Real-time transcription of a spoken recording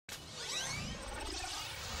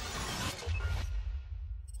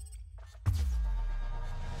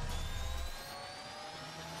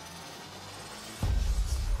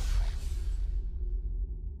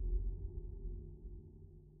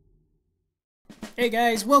Hey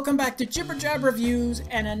guys, welcome back to Jibber Jab Reviews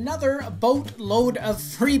and another boatload of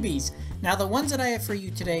freebies. Now the ones that I have for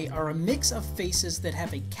you today are a mix of faces that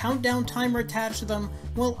have a countdown timer attached to them,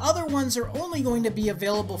 while other ones are only going to be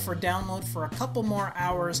available for download for a couple more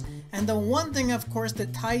hours. And the one thing of course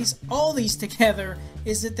that ties all these together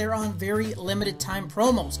is that they're on very limited time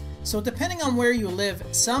promos. So depending on where you live,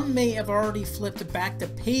 some may have already flipped back to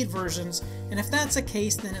paid versions, and if that's the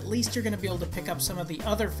case, then at least you're going to be able to pick up some of the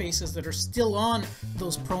other faces that are still on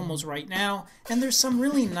those promos right now. And there's some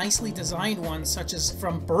really nicely designed ones, such as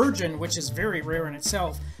from Bergen, which is very rare in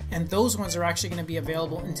itself, and those ones are actually going to be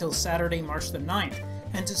available until Saturday, March the 9th.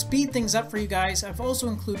 And to speed things up for you guys, I've also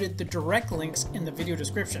included the direct links in the video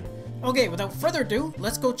description. Okay, without further ado,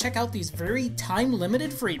 let's go check out these very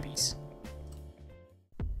time-limited freebies.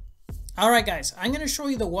 Alright guys, I'm going to show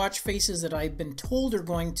you the watch faces that I've been told are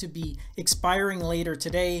going to be expiring later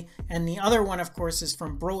today, and the other one of course is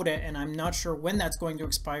from Broda, and I'm not sure when that's going to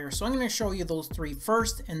expire, so I'm going to show you those three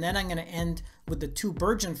first, and then I'm going to end with the two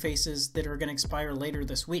Bergen faces that are going to expire later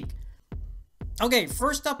this week. Okay,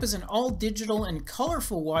 first up is an all digital and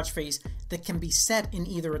colorful watch face that can be set in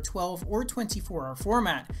either a 12 or 24-hour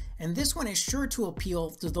format, and this one is sure to appeal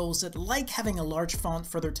to those that like having a large font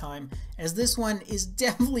for their time, as this one is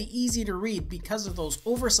definitely easy to read because of those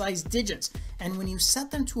oversized digits, and when you set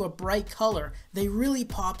them to a bright color, they really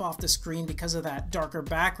pop off the screen because of that darker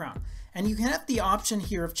background. And you can have the option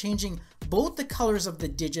here of changing both the colors of the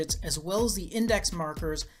digits as well as the index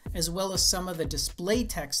markers, as well as some of the display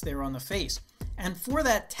text there on the face. And for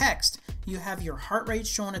that text, you have your heart rate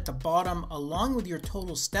shown at the bottom along with your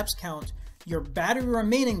total steps count, your battery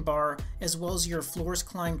remaining bar, as well as your floors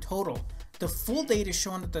climbed total. The full date is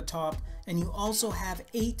shown at the top, and you also have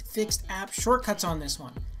 8 fixed app shortcuts on this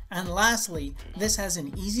one. And lastly, this has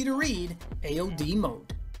an easy to read AOD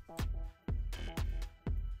mode.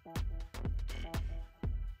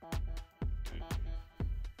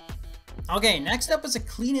 Okay, next up is a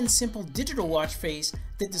clean and simple digital watch face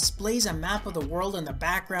that displays a map of the world in the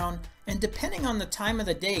background, and depending on the time of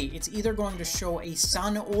the day, it's either going to show a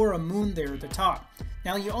sun or a moon there at the top.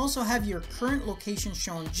 Now you also have your current location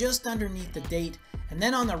shown just underneath the date, and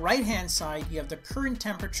then on the right hand side you have the current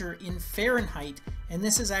temperature in Fahrenheit, and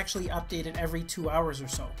this is actually updated every 2 hours or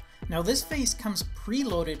so. Now this face comes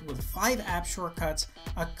preloaded with 5 app shortcuts,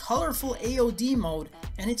 a colorful AOD mode,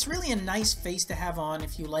 and it's really a nice face to have on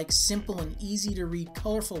if you like simple and easy to read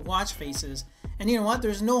colorful watch faces. And you know what,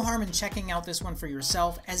 there's no harm in checking out this one for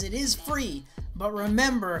yourself as it is free, but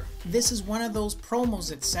remember, this is one of those promos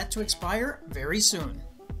that's set to expire very soon.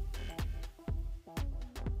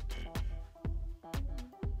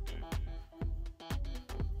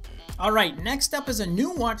 Alright, next up is a new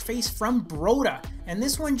watch face from Broda, and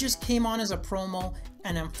this one just came on as a promo,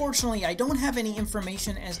 and unfortunately I don't have any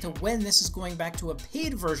information as to when this is going back to a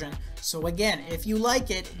paid version, so again, if you like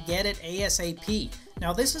it, get it ASAP.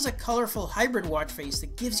 Now this is a colorful hybrid watch face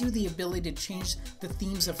that gives you the ability to change the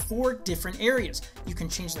themes of 4 different areas. You can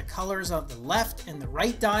change the colors of the left and the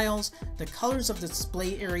right dials, the colors of the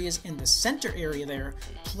display areas in the center area there,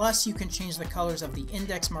 plus you can change the colors of the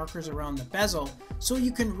index markers around the bezel, so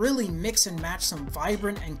you can really mix and match some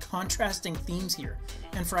vibrant and contrasting themes here.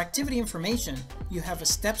 And for activity information, you have a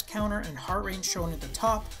steps counter and heart rate shown at the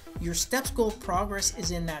top, your steps goal progress is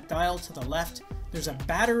in that dial to the left, there's a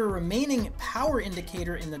battery remaining power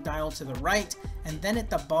indicator in the dial to the right, and then at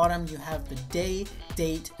the bottom you have the day,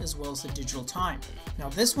 date, as well as the digital time. Now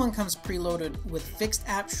this one comes preloaded with fixed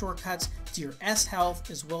app shortcuts to your S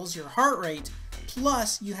health as well as your heart rate,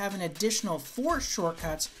 plus you have an additional 4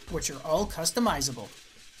 shortcuts which are all customizable.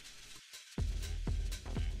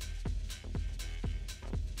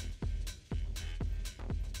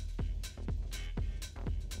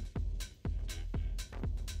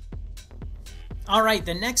 Alright,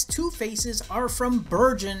 the next 2 faces are from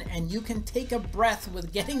Bergen, and you can take a breath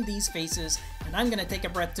with getting these faces, and I'm going to take a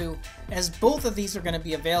breath too, as both of these are going to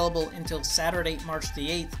be available until Saturday, March the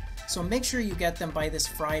 8th, so make sure you get them by this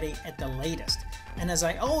Friday at the latest. And as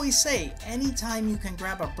I always say, anytime you can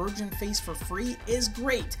grab a Bergen face for free is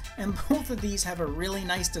great, and both of these have a really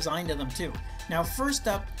nice design to them too. Now first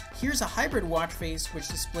up, here's a hybrid watch face which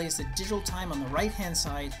displays the digital time on the right hand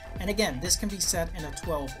side, and again this can be set in a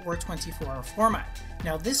 12 or 24-hour format.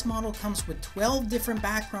 Now this model comes with 12 different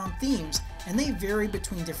background themes, and they vary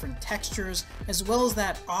between different textures as well as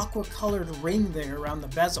that aqua colored ring there around the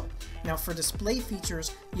bezel. Now for display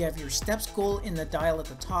features, you have your steps goal in the dial at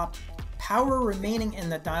the top, power remaining in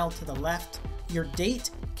the dial to the left, your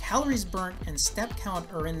date, calories burnt, and step count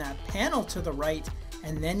are in that panel to the right,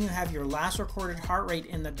 and then you have your last recorded heart rate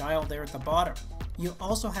in the dial there at the bottom. You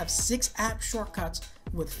also have 6 app shortcuts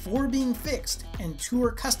with 4 being fixed and 2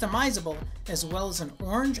 are customizable, as well as an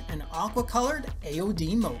orange and aqua colored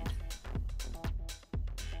AOD mode.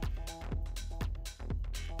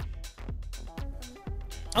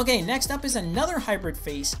 Okay, next up is another hybrid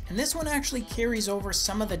face, and this one actually carries over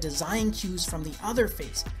some of the design cues from the other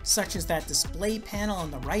face, such as that display panel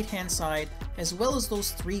on the right hand side, as well as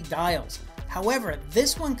those 3 dials. However,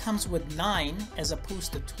 this one comes with 9 as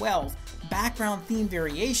opposed to 12 background theme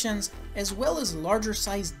variations, as well as larger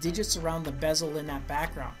sized digits around the bezel in that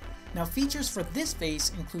background. Now, features for this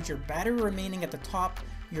face include your battery remaining at the top,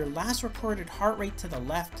 your last recorded heart rate to the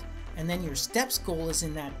left, and then your steps goal is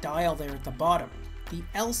in that dial there at the bottom. The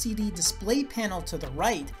LCD display panel to the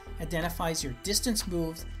right identifies your distance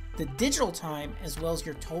moved, the digital time, as well as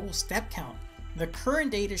your total step count. The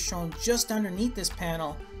current date is shown just underneath this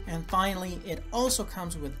panel, and finally it also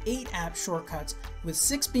comes with 8 app shortcuts, with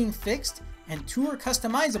 6 being fixed and 2 are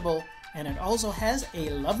customizable, and it also has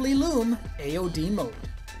a lovely Loom AOD mode.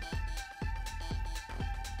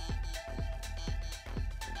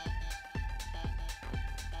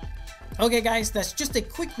 Okay guys, that's just a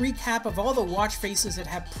quick recap of all the watch faces that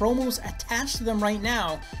have promos attached to them right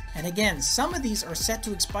now. And again, some of these are set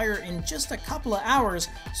to expire in just a couple of hours,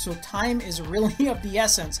 so time is really of the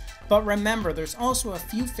essence. But remember, there's also a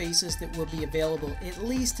few faces that will be available at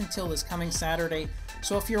least until this coming Saturday.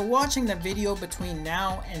 So if you're watching the video between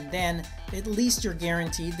now and then, at least you're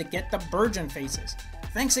guaranteed to get the Bergen faces.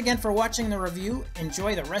 Thanks again for watching the review.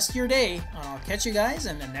 Enjoy the rest of your day, and I'll catch you guys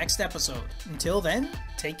in the next episode. Until then,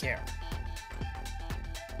 take care.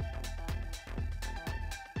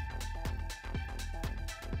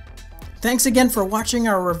 Thanks again for watching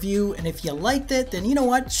our review, and if you liked it, then you know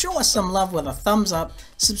what? Show us some love with a thumbs up,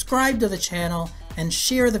 subscribe to the channel, and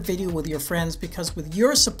share the video with your friends, because with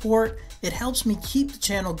your support, it helps me keep the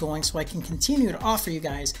channel going so I can continue to offer you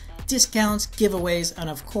guys discounts, giveaways, and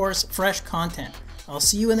of course, fresh content. I'll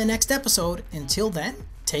see you in the next episode. Until then,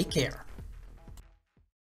 take care.